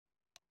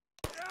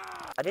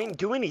I didn't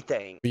do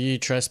anything. Were you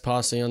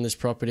trespassing on this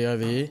property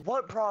over here?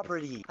 What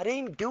property? I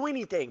didn't do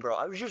anything, bro.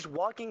 I was just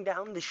walking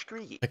down the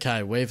street.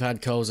 Okay, we've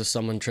had calls of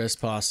someone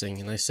trespassing,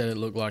 and they said it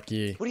looked like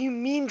you. What do you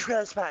mean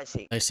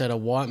trespassing? They said a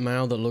white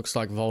male that looks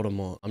like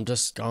Voldemort. I'm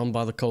just going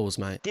by the calls,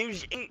 mate.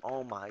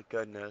 Oh my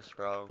goodness,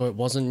 bro. But it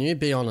wasn't you?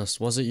 Be honest.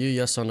 Was it you,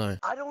 yes or no?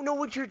 I don't know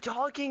what you're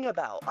talking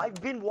about.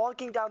 I've been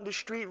walking down the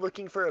street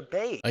looking for a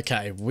bait.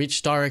 Okay,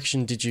 which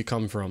direction did you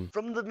come from?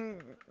 From the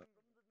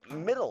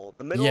middle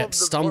of the Yeah,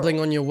 stumbling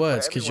world, on your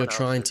words because you're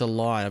trying to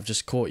lie. I've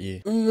just caught you.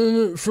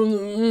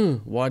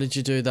 Why did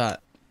you do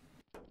that?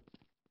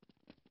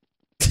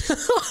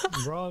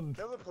 Run.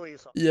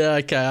 Yeah,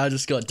 okay, I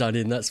just got done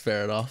in. That's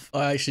fair enough.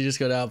 I actually just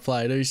got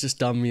outplayed. Who's just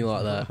done me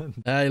like that?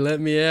 Hey, let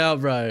me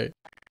out, bro.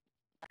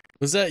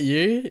 Was that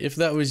you? If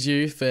that was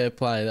you, fair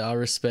play. I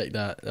respect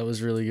that. That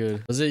was really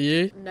good. Was it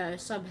you? No,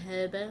 some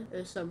herbo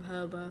or some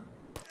hobo.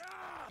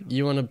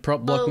 You want to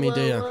prop block me,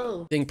 do you?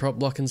 Whoa. Think prop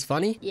blocking's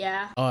funny?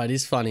 Yeah. Oh, it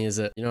is funny, is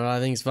it? You know what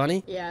I think's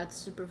funny? Yeah, it's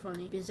super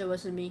funny because it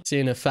wasn't me.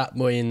 Seeing a fat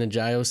boy in the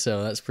jail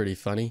cell, that's pretty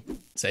funny.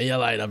 See you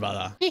later,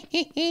 brother.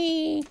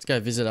 Let's go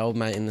visit old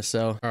mate in the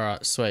cell.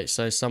 Alright, sweet.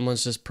 So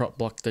someone's just prop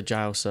blocked the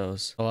jail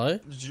cells. Hello?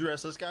 Did you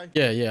arrest this guy?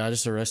 Yeah, I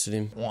just arrested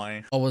him.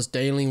 Why? I was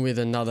dealing with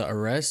another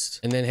arrest,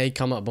 and then he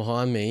come up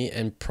behind me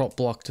and prop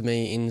blocked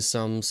me in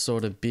some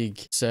sort of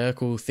big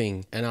circle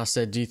thing. And I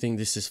said, do you think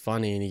this is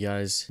funny? And he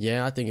goes,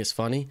 yeah, I think it's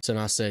funny. So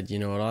then I said, you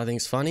know what I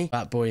think's funny?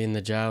 Fat boy in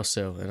the jail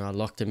cell, and I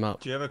locked him up.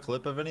 Do you have a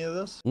clip of any of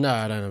this? No,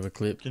 I don't have a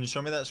clip. Can you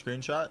show me that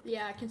screenshot?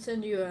 Yeah, I can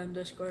send you on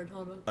Discord.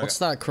 Hold on. What's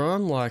that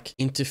crime? Like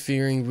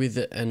interfering with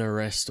an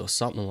arrest or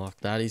something like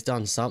that. He's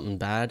done something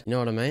bad. You know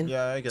what I mean?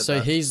 Yeah, I get so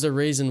that. he's the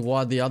reason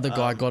why the other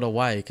guy got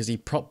away, because he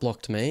prop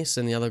blocked me,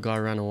 so then the other guy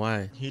ran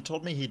away. He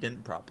told me he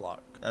didn't prop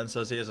block and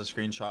says he has a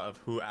screenshot of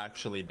who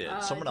actually did.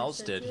 Someone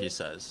else did, he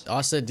says.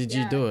 I said, did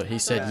you do it? He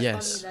said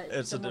yes.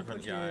 It's a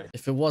different guy.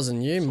 If it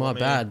wasn't you, So my let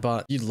me- bad,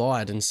 but you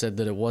lied and said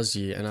that it was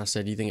you, and I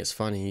said, you think it's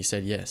funny? You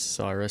said yes,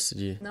 so I arrested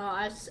you. No,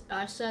 I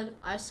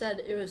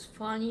said it was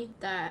funny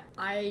that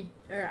I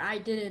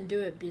didn't do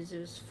it because it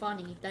was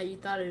funny that you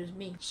thought it was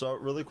me. So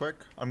really quick,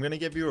 I'm gonna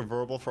give you a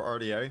verbal for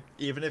RDA.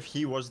 Even if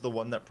he was the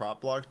one that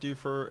prop blocked you,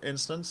 for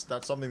instance,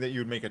 that's something that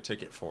you'd make a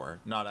ticket for,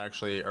 not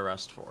actually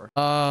arrest for.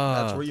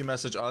 That's where you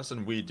message us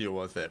and we deal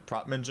with it.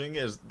 Prop minging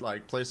is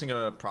like placing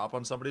a prop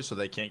on somebody so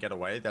they can't get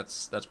away.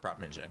 That's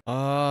prop minging.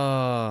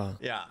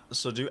 Yeah,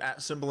 so do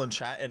 @ in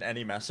chat in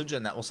any message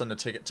and that will send a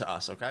ticket to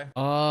us, okay?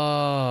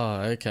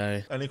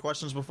 Okay. Any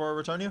questions before I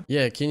return you?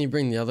 Yeah, can you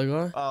bring the other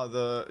guy?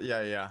 Oh,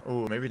 yeah.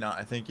 Ooh, maybe not.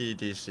 I think he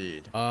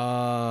DC'd.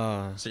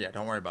 So yeah,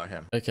 don't worry about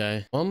him.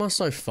 Okay. Why am I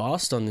so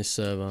fast on this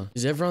server?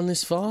 Is everyone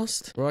this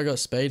fast? Or I got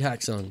speed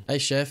hacks on? Hey,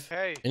 chef.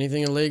 Hey.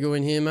 Anything illegal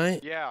in here, mate?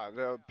 Yeah,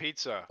 the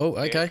pizza. Oh,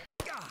 okay.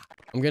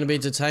 I'm going to be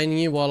detaining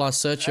you while I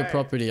search your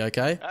property,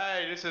 okay?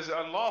 Hey, this is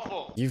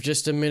unlawful. You've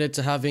just admitted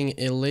to having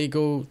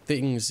illegal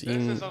things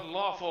in... This is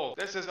unlawful.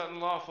 This is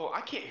unlawful. I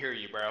can't hear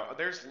you, bro.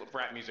 There's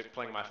rap music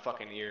playing in my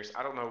fucking ears.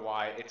 I don't know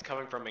why. It's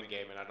coming from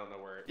in-game and I don't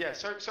know where. Yeah,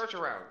 search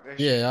around.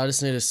 Yeah, I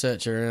just need to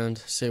search around,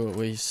 see what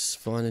we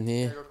find in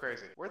here. Go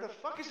crazy. Where the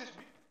fuck is this?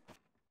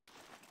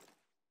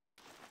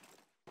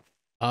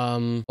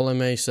 Follow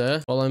me,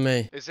 sir. Follow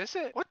me. Is this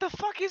it? What the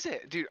fuck is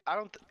it? Dude, I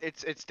don't...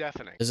 It's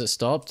deafening. Is it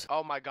stopped?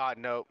 Oh my god,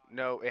 no,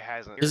 it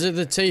hasn't. Is it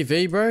the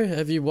TV, bro?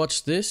 Have you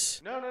watched this?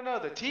 No,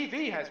 the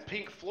TV has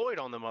Pink Floyd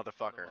on the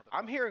motherfucker.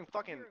 I'm hearing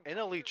fucking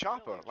NLE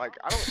Chopper. Like,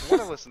 I don't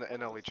want to listen to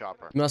NLE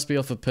Chopper. You must be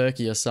off of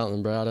Perky or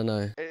something, bro. I don't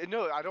know.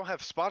 No, I don't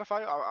have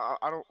Spotify.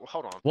 I don't...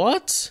 Hold on.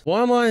 What?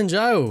 Why am I in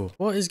jail?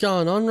 What is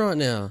going on right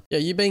now? Yeah,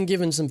 you been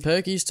giving some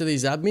perkies to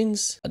these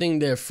admins? I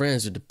think they're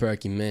friends with the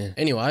perky man.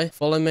 Anyway,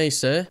 follow me,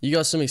 sir. You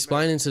got some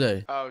explaining to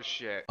do. Oh,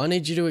 shit. I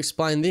need you to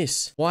explain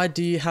this. Why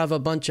do you have a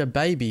bunch of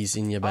babies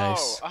in your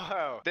base?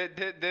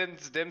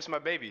 Them's my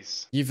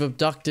babies. You've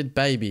abducted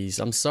babies.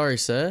 I'm sorry,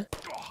 sir,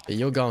 but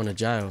you're going to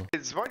jail. Why do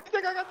you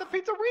think I got the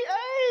pizza?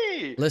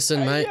 Hey! Listen,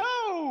 hey, mate.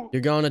 Yo!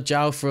 You're going to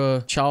jail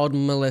for child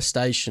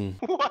molestation.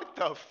 What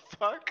the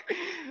fuck?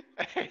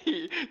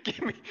 Hey,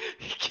 get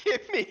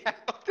me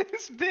out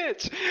this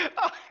bitch.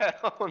 Oh,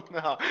 hell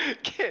no.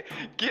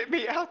 Get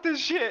me out this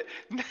shit.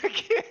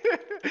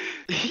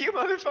 You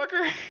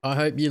motherfucker. I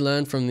hope you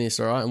learn from this,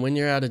 alright? And when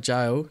you're out of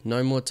jail,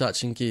 no more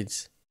touching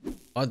kids.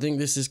 I think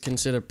this is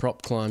considered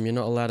prop climb. You're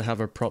not allowed to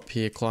have a prop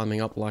here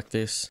climbing up like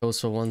this. It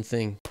was for one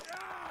thing.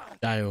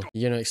 Jail.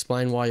 You gonna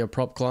explain why you're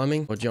prop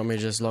climbing? Or do you want me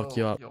to just lock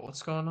you up? Yo,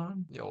 what's going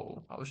on?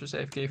 Yo, I was just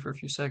AFK for a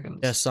few seconds.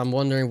 Yes, I'm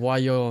wondering why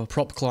you're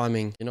prop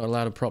climbing. You're not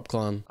allowed to prop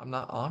climb. I'm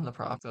not on the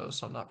prop though,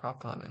 so I'm not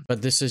prop climbing.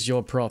 But this is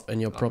your prop and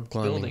you're prop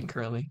climbing. Building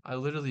currently. I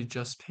literally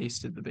just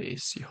pasted the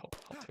base. Yo,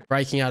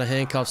 breaking out of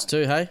handcuffs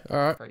too, hey?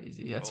 Alright.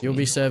 Crazy. That's You'll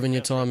be serving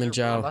your time in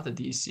jail. I'm about the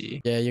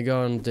DC. Yeah, you're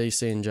going to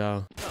DC in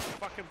jail. No,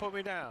 fucking put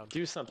me down.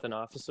 Do something,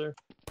 officer.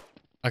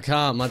 I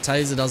can't. My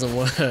taser doesn't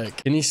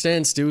work. Can you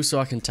stand still so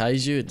I can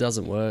tase you? It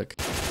doesn't work.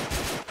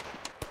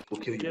 We'll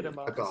kill you. Get him,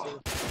 officer.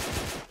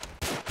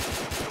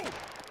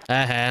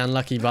 Haha,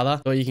 unlucky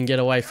brother. Thought you can get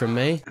away from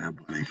me. Yeah,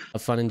 buddy.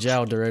 Have fun in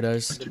jail,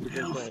 Doritos. What you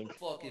doing?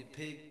 Fucking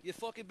fucking pig. You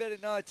fucking better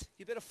not.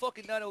 You better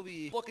fucking not,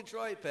 OBE. Fucking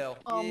try it, pal.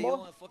 Yeah, you boy.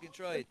 wanna fucking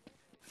try it.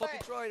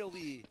 Fucking try it,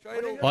 OBE. Try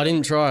it, OBE. I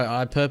didn't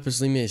try. I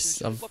purposely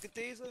missed. Fucking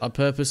taser. I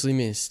purposely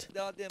missed.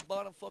 Goddamn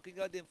bottom fucking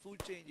goddamn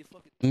food chain, you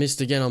fucking... I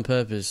missed again on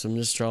purpose. I'm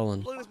just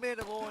trolling. Look at this man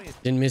annoying.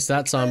 Didn't miss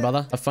that time,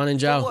 brother. Have fun in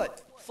For jail.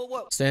 what? For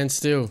what? Stand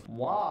still.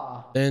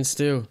 Wow. Stand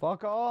still.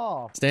 Fuck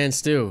off. Stand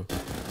still.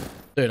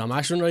 Dude, I'm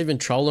actually not even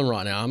trolling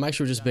right now. I'm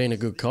actually just being a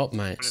good cop,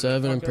 mate.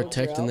 Serving and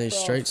protecting these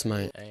streets,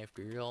 mate.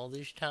 After all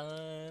this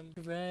time,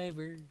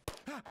 survivor.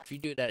 If you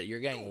do that, you're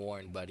getting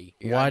warned, buddy.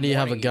 Why do you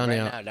have a gun right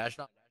out? Now. That's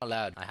not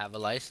allowed. I have a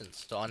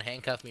license, so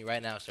unhandcuff me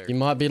right now, sir. You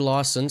might be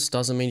licensed,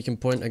 doesn't mean you can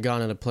point a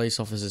gun at a police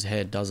officer's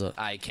head, does it?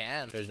 I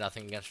can. There's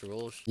nothing against the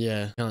rules.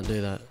 Yeah, can't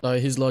do that. So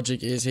his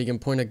logic is he can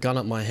point a gun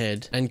at my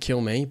head and kill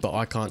me, but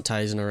I can't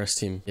tase and arrest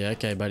him. Yeah,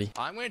 okay, buddy.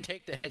 I'm gonna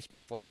take the hits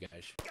for you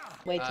guys.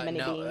 Way too many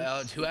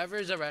beans.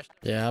 Whoever's arrested.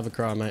 Yeah, have a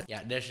cry, mate.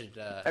 Yeah, this is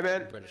Hey,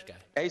 man. British guy.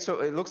 Hey, so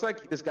it looks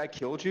like this guy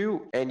killed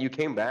you, and you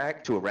came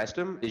back to arrest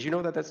him. Did you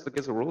know that that's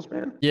against the rules,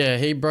 man? Yeah,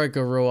 he broke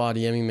a rule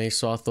RDMing me,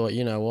 so I thought,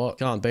 you know what?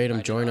 Can't beat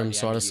him, join him,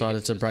 so I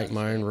decided to break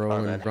my own rule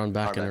and run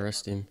back and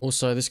arrest him.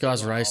 Also, this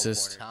guy's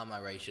racist. How am I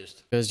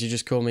racist? Because you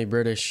just call me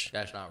British.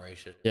 That's not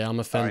racist. Yeah, I'm All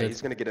right, offended.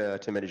 he's gonna get a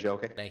 10-minute jail,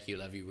 okay? Thank you.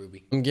 Love you,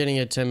 Ruby. I'm getting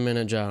a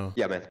 10-minute jail.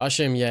 Yeah, man. I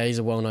assume, yeah, he's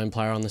a well-known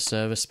player on the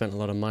server, spent a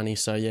lot of money,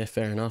 so yeah,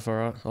 fair enough,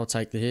 alright. I'll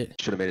take the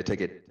hit. Should have made a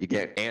ticket. You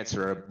can't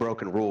answer a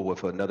broken rule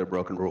with another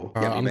broken rule.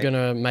 Alright, I'm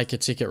gonna make a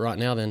ticket right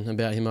now then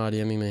about him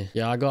RDMing me.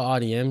 Yeah, I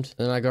got RDM'd,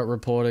 then I got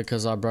reported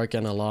because I broke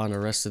down a lie and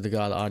arrested the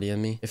guy that RDM'd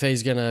me. If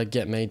he's gonna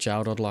get me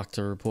jailed, I'd like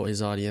to report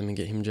his RDM and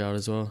get him jailed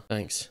as well.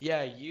 Thanks.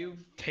 Yeah, you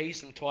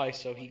tased him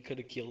twice, so he could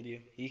have killed you.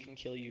 He can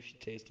kill you if you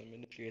tased him,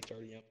 and if you get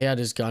RDM. He had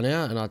his gun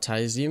out and I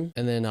tased him,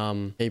 and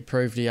then he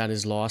proved he had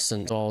his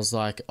license. So I was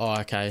like, oh,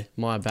 okay,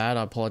 my bad,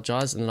 I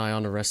apologize, and then I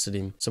unarrested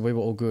him. So we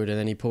were all good, and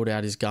then he pulled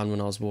out his gun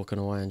when I was walking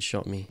away and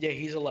shot me. Yeah,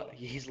 he's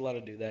allowed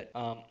to do that.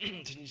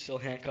 You still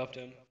handcuffed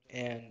him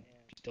and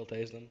still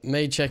tased him.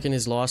 Me checking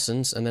his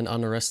license and then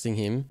unarresting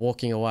him,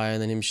 walking away,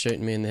 and then him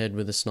shooting me in the head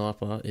with a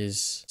sniper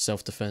is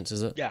self-defense,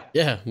 is it? Yeah.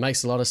 Yeah,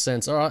 makes a lot of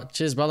sense. All right,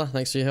 cheers, brother.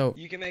 Thanks for your help.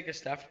 You can make a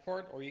staff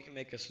report, or you can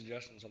make a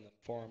suggestions on the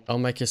forum. I'll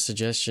make a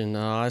suggestion.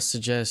 I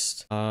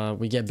suggest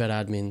we get better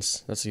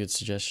admins. That's a good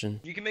suggestion.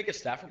 You can make a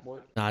staff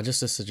report. Nah,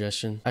 just a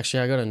suggestion.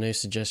 Actually, I got a new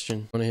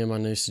suggestion. Want to hear my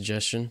new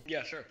suggestion?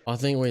 Yeah, sure. I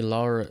think we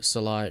lower it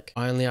so like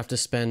I only have to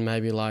spend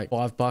maybe like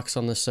 $5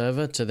 on the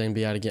server to then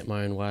be able to get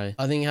my own way.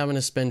 I think having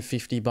to spend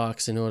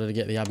 $50 in order to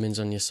get the admins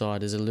on your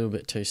side is a little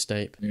bit too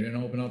steep. You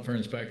didn't open up for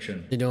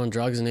inspection. You doing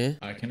drugs in here?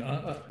 I can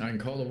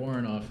call the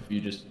warrant off if you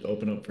just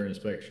open up for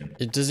inspection.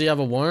 Does he have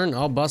a warrant?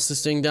 I'll bust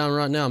this thing down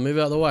right now. Move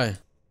out the way.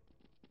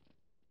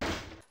 I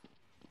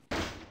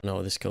know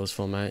what this goes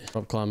for, mate.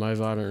 I'll climb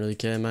over. I don't really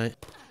care, mate.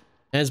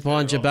 Hands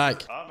behind your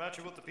back. I'm at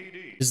you with the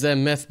PD. Is there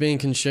meth being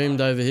consumed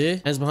over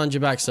here? Hands behind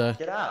your back, sir.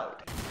 Get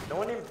out. No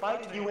one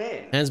invited you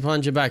in. Hands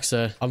behind your back,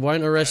 sir. I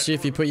won't arrest you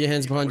if you put your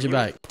hands behind your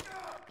back.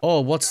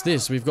 Oh, what's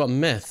this? We've got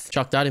meth.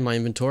 Chuck that in my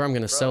inventory. I'm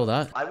going to sell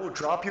that. I will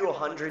drop you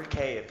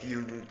 100K if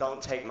you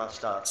don't take my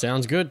stuff.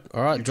 Sounds good.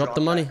 All right, drop the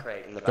money.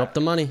 Drop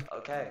the money.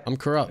 Okay. I'm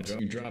corrupt.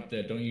 You drop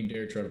that. Don't you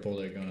dare try to pull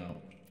that gun out.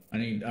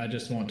 I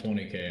just want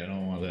 20K. I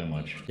don't want that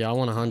much. Yeah, I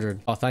want 100.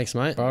 Oh, thanks,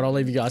 mate. All right, I'll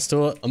leave you guys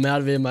to it. I'm out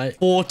of here, mate.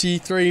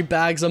 43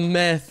 bags of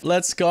meth.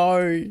 Let's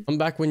go. I'm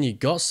back when you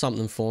got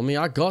something for me.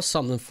 I got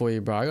something for you,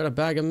 bro. I got a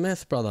bag of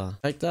meth, brother.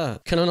 Take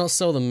that. Can I not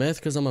sell the meth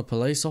because I'm a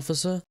police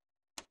officer?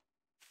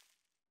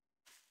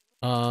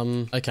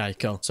 Okay,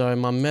 cool. So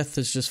my meth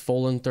has just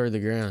fallen through the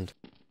ground.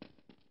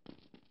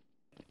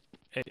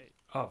 Hey,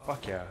 oh,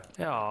 fuck yeah.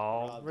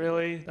 Oh,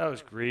 really? That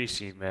was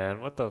greasy,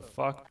 man. What the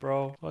fuck,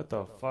 bro? What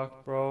the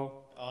fuck, bro?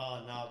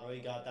 Oh, nah, bro,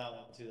 you got that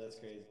one too. That's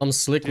crazy. I'm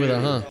slick with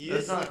it, huh?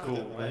 That's not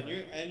cool, man.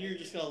 And you're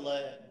just gonna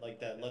let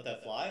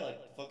that fly?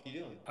 Like, the fuck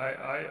you doing?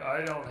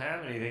 I don't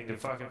have anything to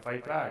fucking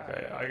fight back.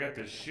 I got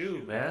the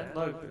shoe, man.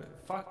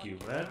 Look, fuck you,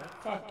 man.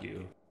 Fuck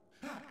you.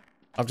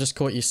 I've just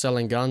caught you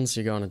selling guns.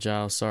 You're going to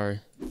jail. Sorry.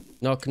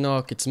 Knock,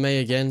 knock. It's me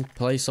again.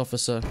 Police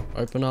officer.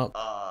 Open up.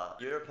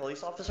 You're a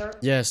police officer?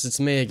 Yes, it's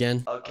me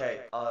again.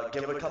 Okay,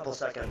 give it a couple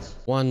seconds.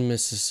 1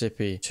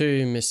 Mississippi.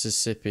 2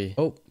 Mississippi.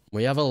 Oh,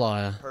 we have a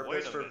liar.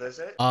 Purpose for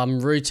visit?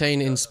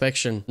 Routine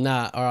inspection.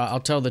 Nah, alright, I'll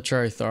tell the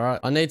truth, alright?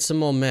 I need some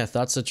more meth,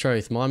 that's the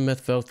truth. My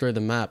meth fell through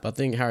the map. I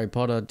think Harry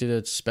Potter did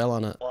a spell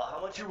on it. Well, how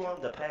much you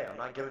willing to pay? I'm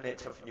not giving it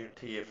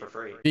to you for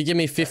free. If you give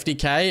me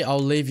 50K, I'll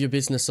leave your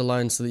business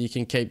alone so that you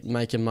can keep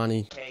making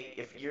money. Okay,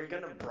 if you're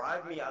gonna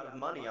bribe me out of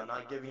money, I'm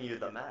not giving you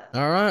the meth.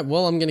 Alright,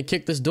 well, I'm gonna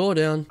kick this door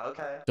down.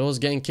 Okay. Door's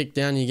getting kicked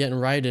down, you're getting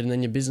raided, and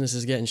then your business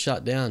is getting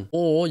shut down.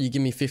 Or you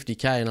give me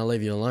 50K and I'll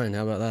leave you alone.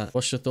 How about that?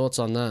 What's your thoughts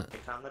on that?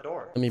 Found the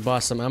door. Let me buy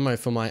some ammo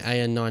for my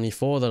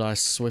AN-94 that I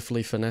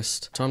swiftly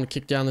finessed. Time to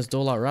kick down this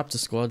door like Raptor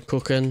Squad.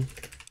 Cooking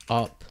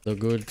up the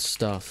good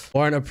stuff.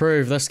 Warrant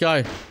approved. Let's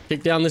go.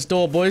 Kick down this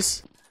door,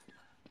 boys.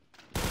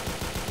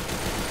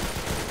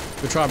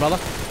 Good try, brother.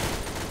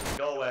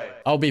 Go away.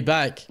 I'll be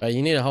back.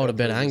 You need to hold a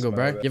better angle,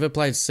 bro. You ever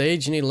played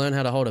Siege? You need to learn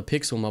how to hold a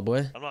pixel, my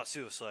boy. I'm not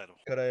suicidal.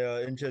 Could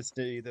I interest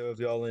either of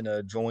y'all in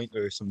a joint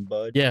or some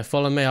bud? Yeah,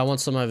 follow me. I want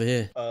some over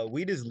here.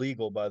 Weed is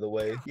legal, by the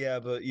way. Yeah,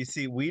 but you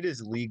see, weed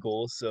is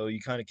legal, so you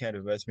kind of can't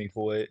arrest me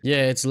for it.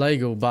 Yeah, it's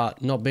legal,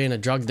 but not being a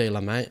drug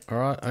dealer, mate. All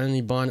right,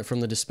 only buying it from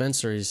the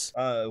dispensaries.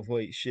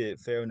 Wait, shit.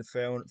 Fair enough.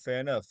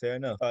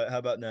 How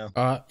about now?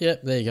 All right,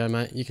 yep, there you go,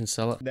 mate. You can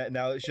sell it.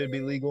 Now it should be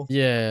legal?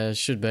 Yeah, it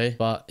should be.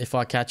 But if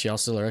I catch you, I'll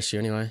still arrest you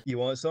anyway. You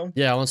want some?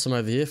 Yeah, I want some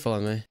over here.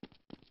 Follow me.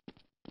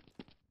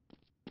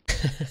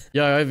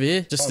 Yo, over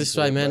here. Just this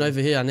way, man. Over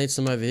here. I need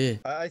some over here.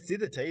 I see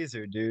the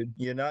taser, dude.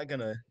 You're not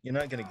gonna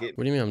get.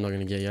 What do you mean I'm not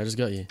gonna get you? I just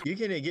got you. You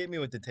can get me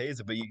with the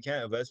taser, but you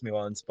can't arrest me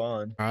while in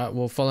spawn. All right,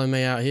 well, follow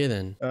me out here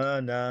then.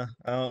 Nah.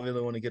 I don't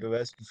really want to get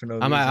arrested for no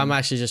reason. I'm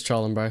actually just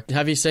trolling, bro.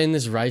 Have you seen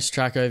this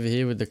racetrack over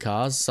here with the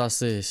cars? Suss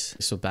this.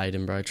 This will bait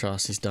him, bro.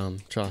 Trust, he's dumb.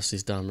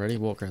 Ready?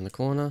 Walk around the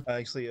corner. I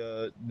actually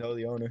know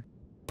the owner.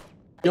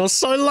 You're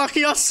so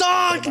lucky I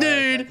suck,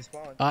 dude.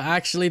 I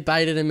actually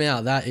baited him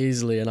out that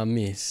easily and I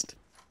missed.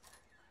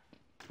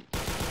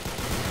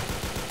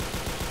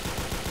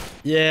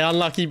 Yeah,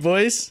 unlucky,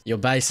 boys. Your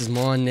base is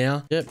mine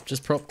now. Yep,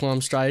 just prop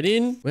climb straight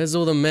in. Where's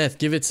all the meth?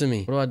 Give it to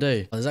me. What do I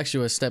do? Oh, there's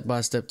actually a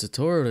step-by-step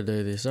tutorial to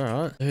do this. All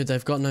right. Dude,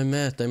 they've got no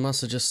meth. They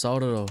must have just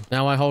sold it all.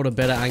 Now I hold a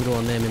better angle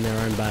on them in their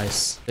own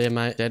base. There,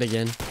 mate. Dead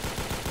again.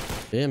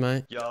 Yeah,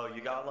 mate. Yo,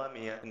 you gotta let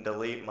me in and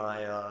delete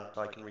my,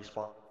 so I can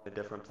respawn in a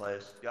different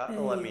place. You have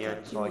to let me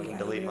in so I can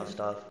delete my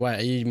stuff. Wait,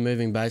 are you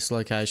moving base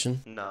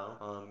location? No,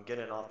 I'm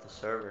getting off the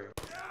server.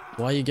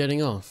 Why are you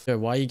getting off? Yo,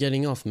 why are you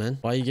getting off, man?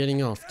 Why are you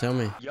getting off? Tell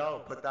me.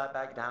 Yo, put that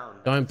back down.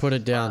 Don't put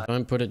it down.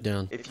 Don't put it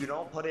down. If you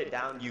don't put it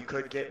down, you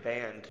could get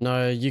banned.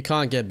 No, you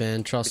can't get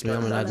banned. Trust me,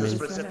 I'm an That's a admin.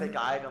 specific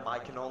item. I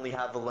can only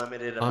have a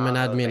limited I'm an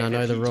amount admin. of, I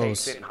know if the he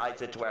rules. takes it and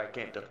hides it to where I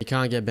can't You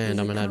can't get banned.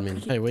 I'm an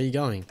admin. Hey, where you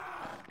going?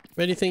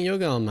 Where do you think you're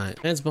going, mate?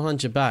 Hands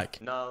behind your back.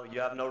 No, you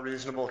have no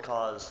reasonable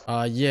cause.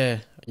 Yeah,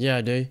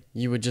 I do.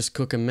 You were just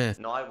cooking meth.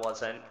 No, I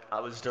wasn't. I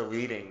was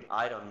deleting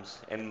items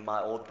in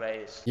my old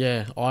base.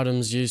 Yeah,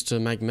 items used to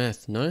make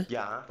meth, no?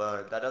 Yeah,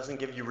 but that doesn't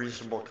give you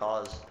reasonable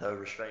cause to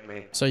restrain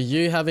me. So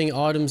you having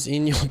items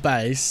in your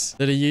base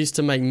that are used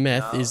to make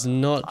meth is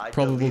not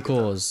probable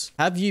cause.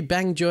 Have you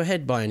banged your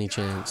head by any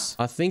chance?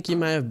 I think you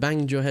may have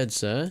banged your head,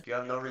 sir. You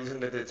have no reason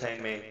to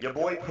detain me. Your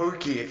boy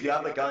Pookie, if you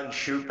have a gun,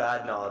 shoot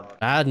Bad Knob.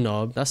 Bad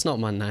Knob? That's not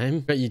my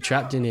name. Got you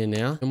trapped in here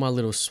now. You're my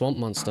little swamp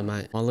monster,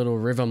 mate. My little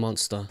river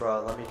monster.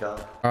 Bro, let me go.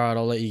 Alright,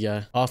 I'll let you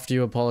go. After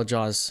you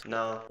apologize.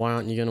 No. Why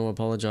aren't you going to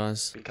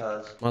apologize?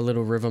 Because. My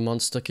little river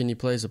monster, can you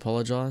please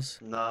apologize?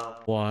 No.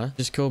 Why?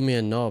 Just called me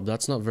a knob.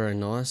 That's not very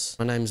nice.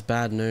 My name's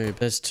Bad Noob.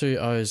 There's 2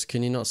 O's.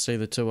 Can you not see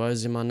the 2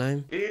 O's in my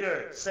name?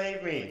 Peter,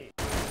 save me.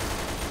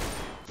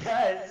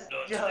 Yes.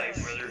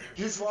 Yes.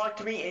 He's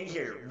locked me in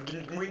here.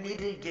 We need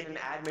to get an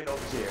admin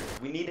over here.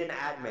 We need an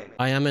admin.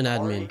 I am an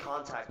admin.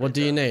 What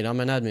do you need? I'm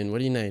an admin. What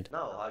do you need?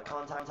 No, I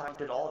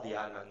contacted all the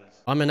admins.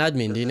 I'm an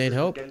admin. Do you need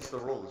help? Against the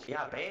rules.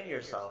 Yeah, ban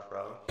yourself,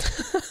 bro.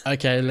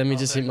 Okay, let me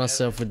just hit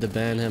myself with the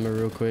ban hammer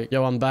real quick.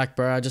 Yo, I'm back,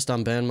 bro. I just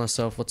unbanned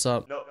myself. What's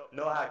up?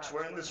 No hacks.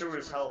 We're in the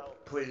sewers.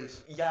 Help,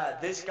 please. Yeah,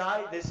 this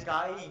guy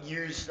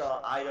used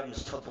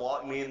items to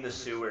block me in the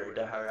sewer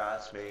to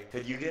harass me.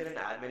 Could you get an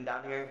admin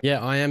down here?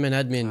 Yeah, I am an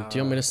admin. Do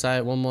you want me to say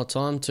it one more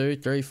time? 2,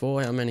 3,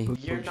 4. How many?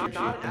 You're not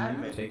an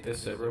admin. Take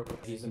this real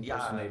quick. He's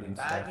impersonating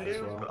stuff as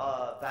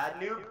well. Bad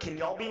Noob, can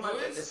y'all be my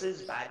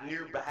witnesses? Bad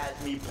Noob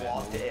has me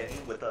blocked in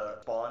with a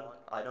spawn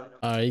item.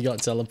 Oh, he got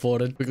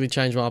teleported. Quickly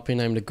change my IP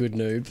name to Good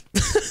Noob.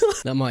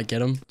 That might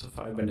get him. It's a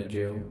 5-minute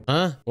jail.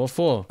 Huh? What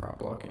for? Prop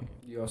blocking.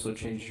 You also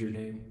changed your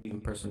name. You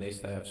impersonate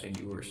staff saying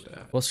you were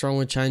staff. What's wrong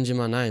with changing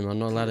my name? I'm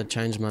not allowed to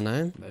change my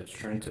name? That's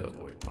trying to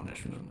avoid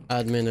punishment.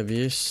 Admin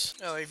abuse.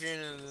 No, if you're in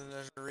it, then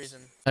there's a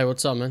reason. Hey,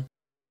 what's up, man?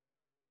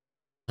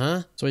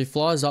 Huh? So he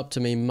flies up to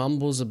me,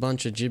 mumbles a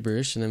bunch of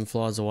gibberish, and then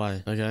flies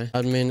away. Okay.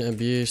 Admin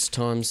abuse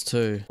times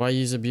 2. Why are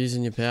you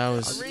abusing your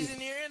powers? The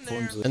reason you're in there.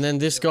 And then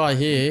this guy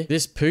here,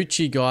 this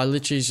Poochie guy,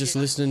 literally is just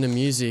listening to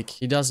music.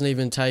 He doesn't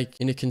even take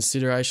into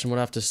consideration what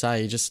I have to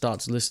say. He just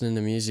starts listening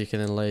to music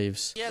and then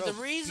leaves. Yeah, the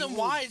reason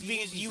why is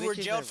because you were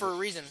jailed for a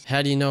reason.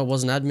 How do you know it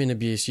wasn't admin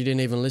abuse? You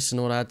didn't even listen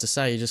to what I had to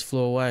say. You just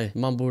flew away,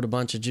 mumbled a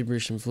bunch of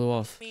gibberish and flew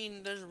off. I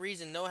mean, there's a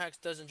reason No Hacks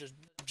doesn't just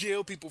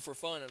jail people for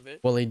fun of it.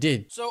 Well, he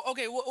did. So,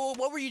 okay,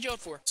 what were you jailed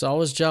for? So I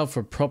was jailed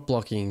for prop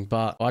blocking,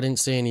 but I didn't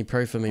see any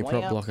proof of me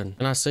prop blocking.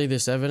 Can I see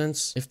this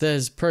evidence? If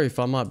there's proof,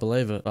 I might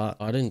believe it, but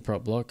I didn't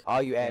prop block.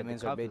 All you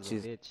admins are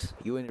bitches.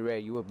 You in the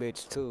red, you a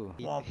bitch too.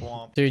 Womp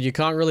womp. Dude, you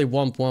can't really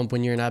womp womp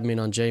when you're an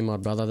admin on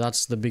GMOD, brother.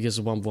 That's the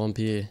biggest womp womp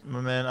here.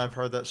 My man, I've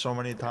heard that so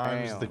many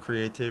times. Damn. The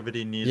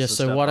creativity needs Yeah, to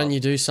so step why don't up. you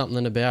do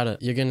something about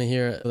it? You're gonna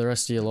hear it for the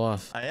rest of your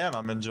life. I am.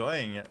 I'm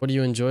enjoying it. What do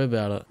you enjoy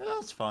about it? Yeah,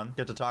 it's fun.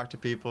 Get to talk to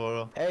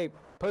people. Hey,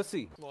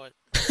 pussy. What?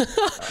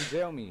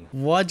 Jail me.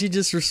 Why'd you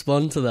just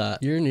respond to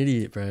that? You're an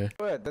idiot, bro.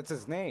 What? That's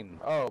his name.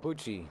 Oh,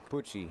 Poochie.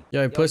 Poochie.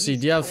 Yo, pussy,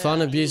 do you have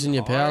fun abusing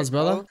your powers,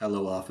 brother?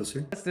 Hello,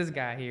 officer. What's this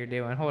guy here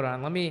doing? Hold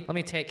on, let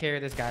me take care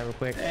of this guy real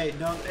quick. Hey,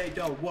 don't,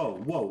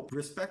 whoa.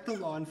 Respect the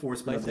law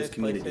enforcement of this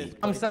community.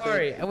 I'm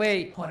sorry.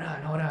 Wait, hold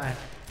on.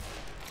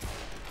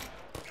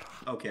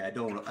 Okay, I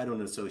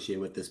don't associate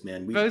with this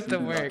man. We Supposed to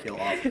do not work. kill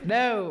officers.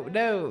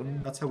 No.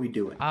 That's how we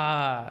do it.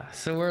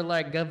 So we're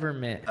like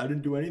government. I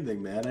didn't do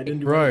anything, man. I didn't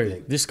do Bro,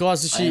 anything. this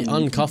guy's actually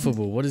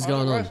uncuffable. What is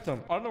going on?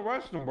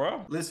 Unarrest him,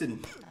 bro. Listen,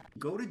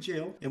 go to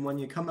jail, and when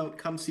you come out,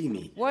 come see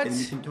me. What? And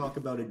you can talk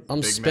about it.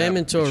 I'm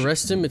spamming to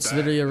arrest him. It's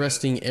literally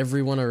arresting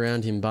everyone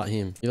around him but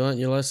him. You learned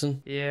your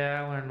lesson?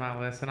 Yeah, I learned my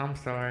lesson. I'm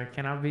sorry.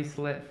 Can I be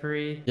slit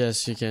free?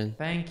 Yes, you can.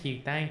 Thank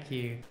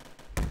you.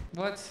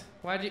 What?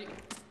 Why'd you...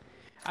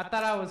 I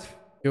thought I was...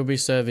 You'll be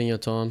serving your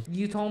time.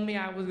 You told me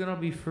I was gonna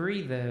be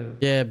free though.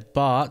 Yeah,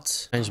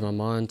 but... Changed my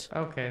mind.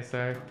 Okay,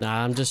 sir.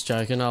 Nah, I'm just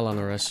joking. I'll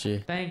unarrest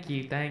you. Thank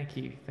you.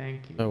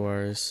 No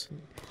worries.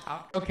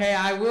 Okay,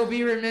 I will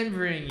be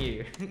remembering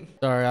you.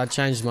 Sorry, I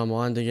changed my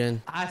mind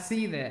again. I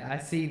see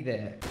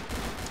that.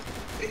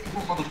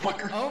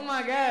 Oh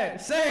my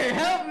god. Sir,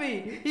 help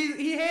me.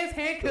 He has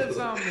handcuffs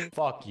on me.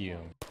 Fuck you.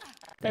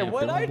 Hey,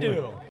 what'd I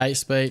do? Hate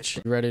speech.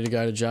 You ready to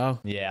go to jail?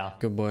 Yeah.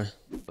 Good boy.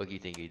 What do you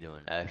think you're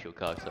doing? Actual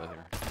cocksucker.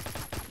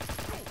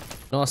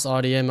 Nice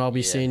IDM. I'll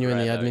be seeing you in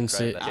the admin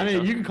seat. I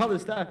mean, you can call the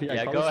staff.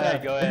 Yeah, go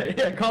ahead.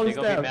 Yeah, call the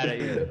They're gonna staff. be mad at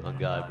you. Oh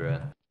god, bro.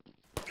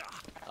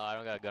 Oh, I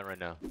don't got a gun right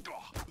now.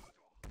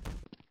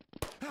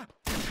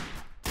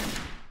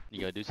 You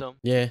gonna do something?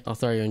 Yeah, I'll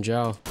throw you in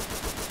jail.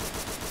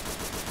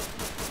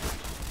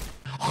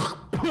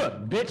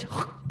 Bitch.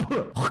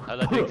 How'd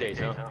that thing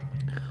taste, huh?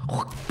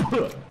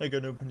 Hey,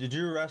 good noob. Did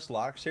you arrest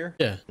Locks here?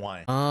 Yeah. Why?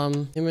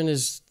 Him and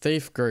his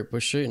thief group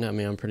were shooting at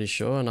me, I'm pretty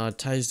sure, and I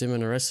tased him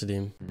and arrested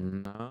him.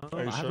 No.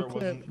 Are you sure it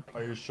wasn't?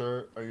 Are you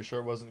sure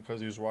it wasn't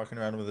because he was walking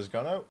around with his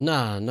gun out?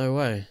 Nah, no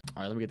way.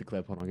 Alright, let me get the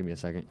clip. Hold on, give me a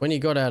second. When he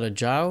got out of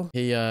jail,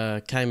 he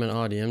came and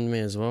IDM'd me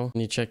as well. Can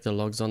you check the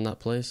logs on that,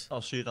 please?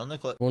 I'll see it on the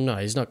clip. Well, no,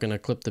 he's not gonna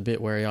clip the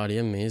bit where he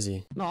IDM'd me, is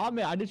he? No,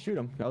 I did shoot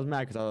him. I was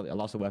mad because I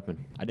lost a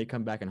weapon. I did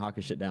come back and hawk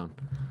his shit down.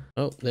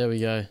 Oh, there we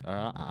go.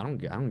 I don't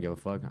give a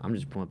fuck. I'm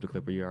just pulling up the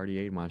clip where you already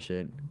ate my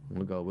shit.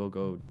 We'll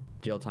go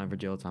jail time for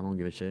jail time. I don't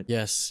give a shit.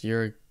 Yes,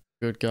 you're a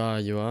good guy,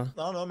 you are. I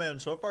don't know, man.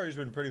 So far, he's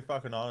been pretty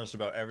fucking honest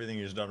about everything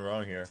he's done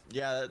wrong here.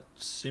 Yeah, that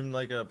seemed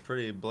like a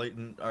pretty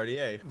blatant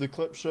RDA. The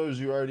clip shows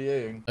you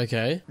RDAing.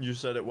 Okay. You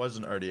said it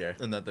wasn't RDA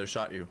and that they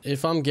shot you.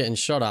 If I'm getting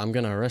shot at, I'm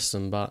gonna arrest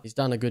him, but he's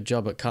done a good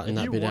job at cutting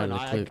that bit out of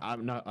the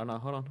clip. No,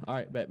 hold on. All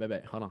right, bet.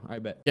 Hold on. All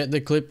right, bet. Get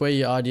the clip where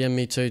you IDM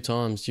me 2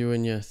 times, you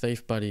and your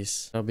thief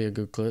buddies. That'll be a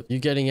good clip. You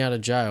getting out of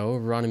jail,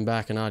 running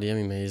back and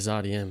RDMing me is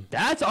RDM.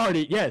 That's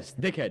RD. Yes,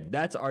 dickhead.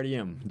 That's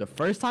RDM. The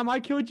first time I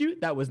killed you,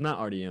 that was not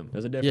RDM.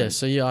 There's a difference. Yeah,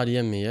 so you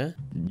RDM me, yeah?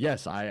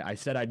 Yes, I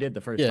said I did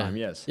the first time.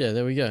 Yes. Yeah,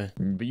 there we go.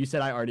 But you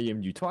said I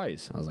RDM'd you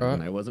twice. I was like,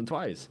 no, it wasn't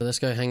twice. So let's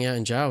go hang out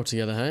in jail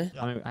together, hey?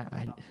 I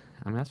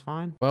mean, that's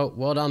fine.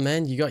 Well done,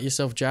 man. You got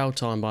yourself jail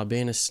time by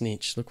being a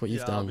snitch. Look what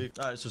you've done.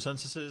 Alright, so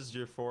since this is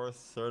your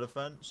third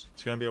offense,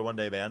 it's gonna be a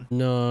 1-day ban.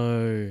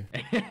 No.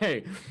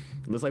 Hey,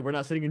 looks like we're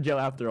not sitting in jail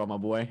after all, my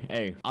boy.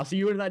 Hey, I'll see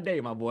you in that day,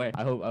 my boy.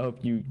 I hope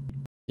you.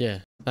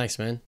 Yeah, thanks,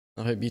 man.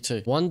 I hope you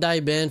too.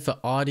 1-day ban for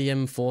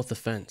RDM 4th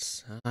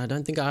offense. I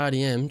don't think I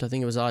RDM'd. I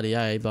think it was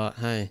RDA, but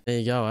hey, there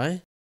you go, eh?